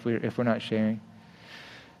do that if we're not sharing.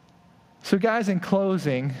 So guys, in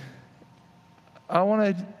closing, I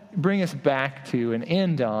want to bring us back to and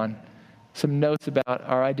end on some notes about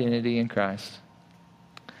our identity in Christ.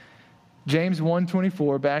 James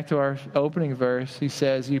 1:24, back to our opening verse, he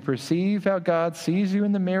says, "You perceive how God sees you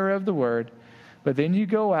in the mirror of the Word, but then you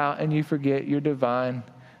go out and you forget your divine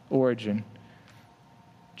origin."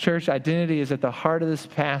 Church, identity is at the heart of this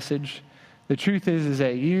passage. The truth is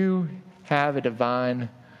that you have a divine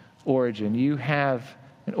origin. You have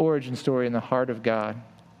an origin story in the heart of God.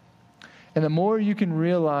 And the more you can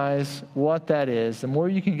realize what that is, the more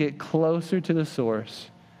you can get closer to the source,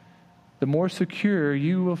 the more secure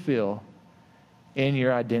you will feel in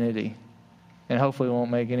your identity. And hopefully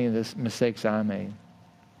won't make any of the mistakes I made.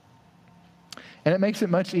 And it makes it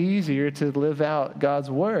much easier to live out God's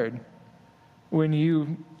word when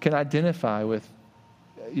you can identify with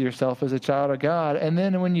yourself as a child of God. And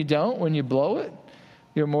then when you don't, when you blow it,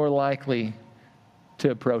 you're more likely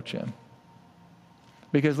to approach him.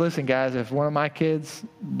 Because listen, guys, if one of my kids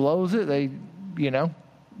blows it, they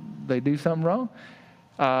do something wrong,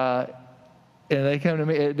 and they come to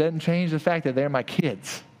me, it doesn't change the fact that they're my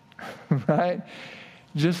kids, right?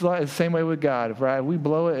 Just like the same way with God, right? If we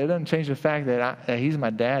blow it, it doesn't change the fact that he's my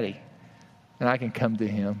daddy, and I can come to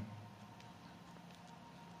him.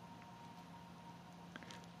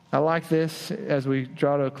 I like this as we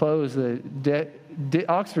draw to a close. The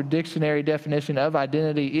Oxford Dictionary definition of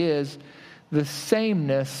identity is the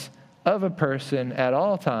sameness of a person at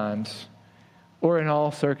all times or in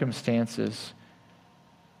all circumstances.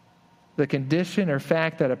 The condition or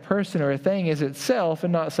fact that a person or a thing is itself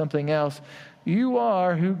and not something else. You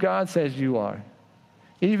are who God says you are.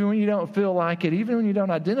 Even when you don't feel like it, even when you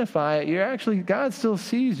don't identify it, God still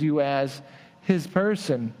sees you as his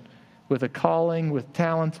person with a calling, with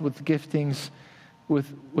talents, with giftings,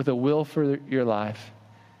 with a will for your life.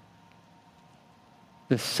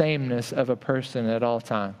 The sameness of a person at all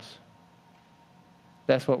times.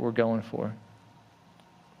 That's what we're going for.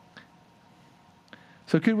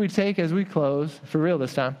 So could we take, as we close, for real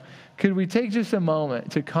this time, could we take just a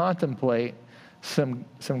moment to contemplate some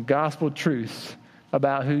gospel truths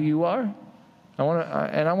about who you are? I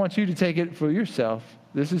want you to take it for yourself.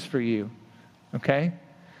 This is for you, okay?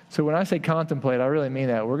 So when I say contemplate, I really mean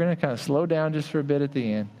that. We're going to kind of slow down just for a bit at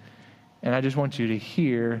the end, and I just want you to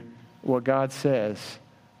hear what God says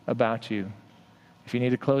about you. If you need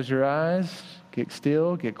to close your eyes, get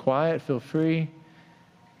still, get quiet, feel free.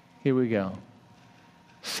 Here we go.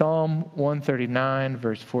 Psalm 139,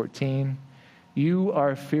 verse 14. You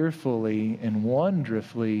are fearfully and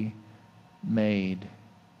wonderfully made.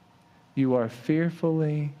 You are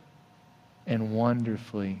fearfully and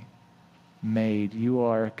wonderfully made. You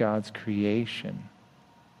are God's creation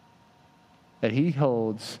that he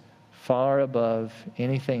holds far above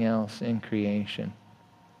anything else in creation.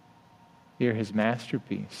 You're his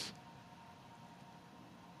masterpiece.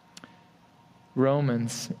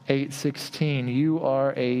 Romans 8:16, you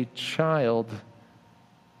are a child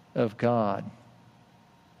of God.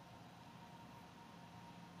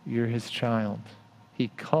 You're his child. He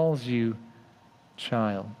calls you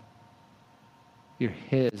child. You're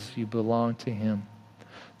his. You belong to him.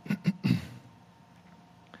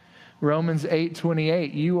 Romans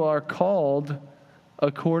 8:28, you are called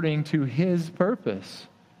according to his purpose.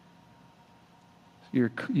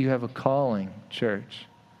 You have a calling, church.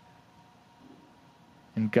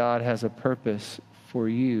 And God has a purpose for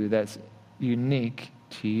you that's unique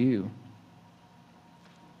to you.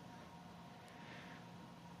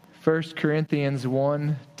 1 Corinthians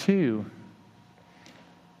 1:2.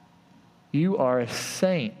 You are a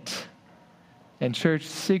saint. And church,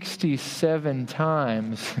 67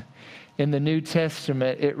 times in the New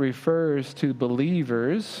Testament, it refers to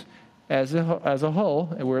believers as a whole,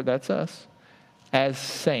 that's us, as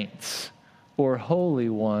saints or holy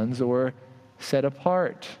ones or set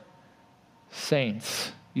apart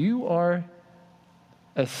saints. You are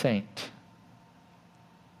a saint.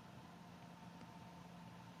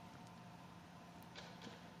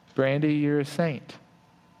 Brandy, you're a saint.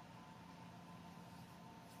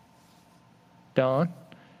 Dawn,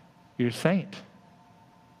 you're a saint.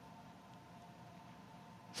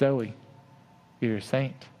 Zoe, you're a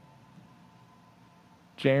saint.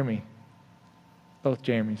 Jeremy, both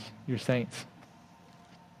Jeremys, you're saints.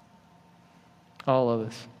 All of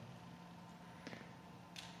us.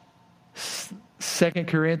 2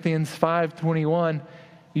 Corinthians 5:21,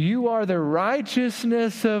 you are the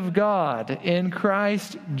righteousness of God in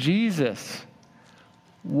Christ Jesus.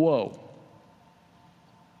 Whoa.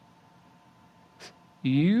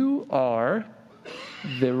 You are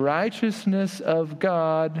the righteousness of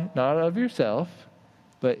God, not of yourself,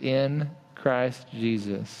 but in Christ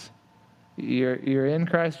Jesus. You're in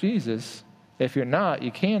Christ Jesus. If you're not,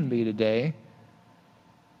 you can be today.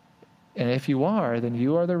 And if you are, then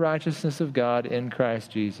you are the righteousness of God in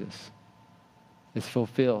Christ Jesus. It's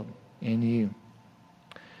fulfilled in you.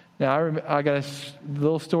 Now, I got a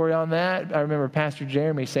little story on that. I remember Pastor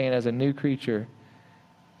Jeremy saying as a new creature,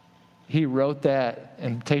 he wrote that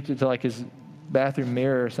and taped it to like his bathroom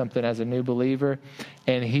mirror or something as a new believer.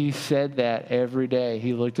 And he said that every day.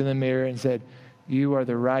 He looked in the mirror and said, You are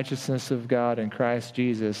the righteousness of God in Christ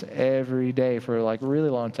Jesus every day for like a really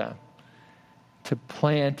long time. To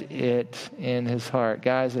plant it in his heart.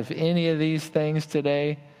 Guys, if any of these things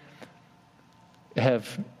today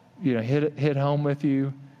have, hit home with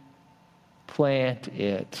you, plant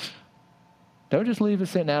it. Don't just leave it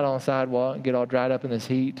sitting out on the sidewalk and get all dried up in this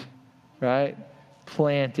heat, right?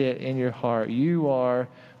 Plant it in your heart. You are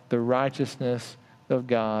the righteousness of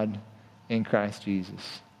God in Christ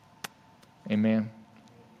Jesus. Amen.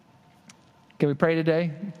 Can we pray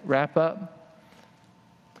today? Wrap up?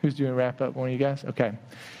 Who's doing wrap up? One of you guys? Okay.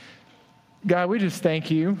 God, we just thank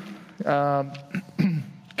you. Gosh,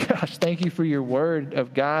 thank you for your word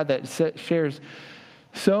of God that shares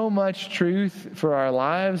so much truth for our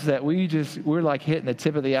lives that we're like hitting the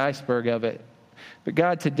tip of the iceberg of it. But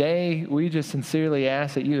God, today we just sincerely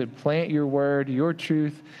ask that you would plant your word, your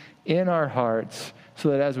truth in our hearts so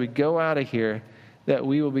that as we go out of here, that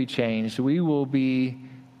we will be changed. We will be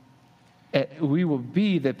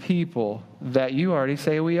the people that you already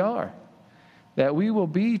say we are. That we will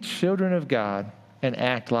be children of God and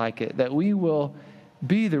act like it. That we will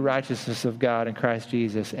be the righteousness of God in Christ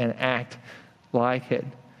Jesus and act like it.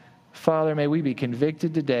 Father, may we be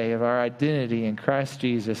convicted today of our identity in Christ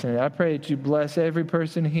Jesus. And I pray that you bless every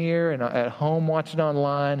person here and at home watching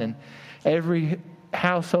online and every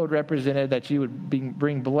household represented, that you would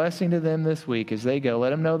bring blessing to them this week as they go.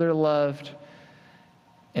 Let them know they're loved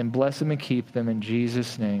and bless them and keep them in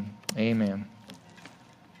Jesus' name. Amen.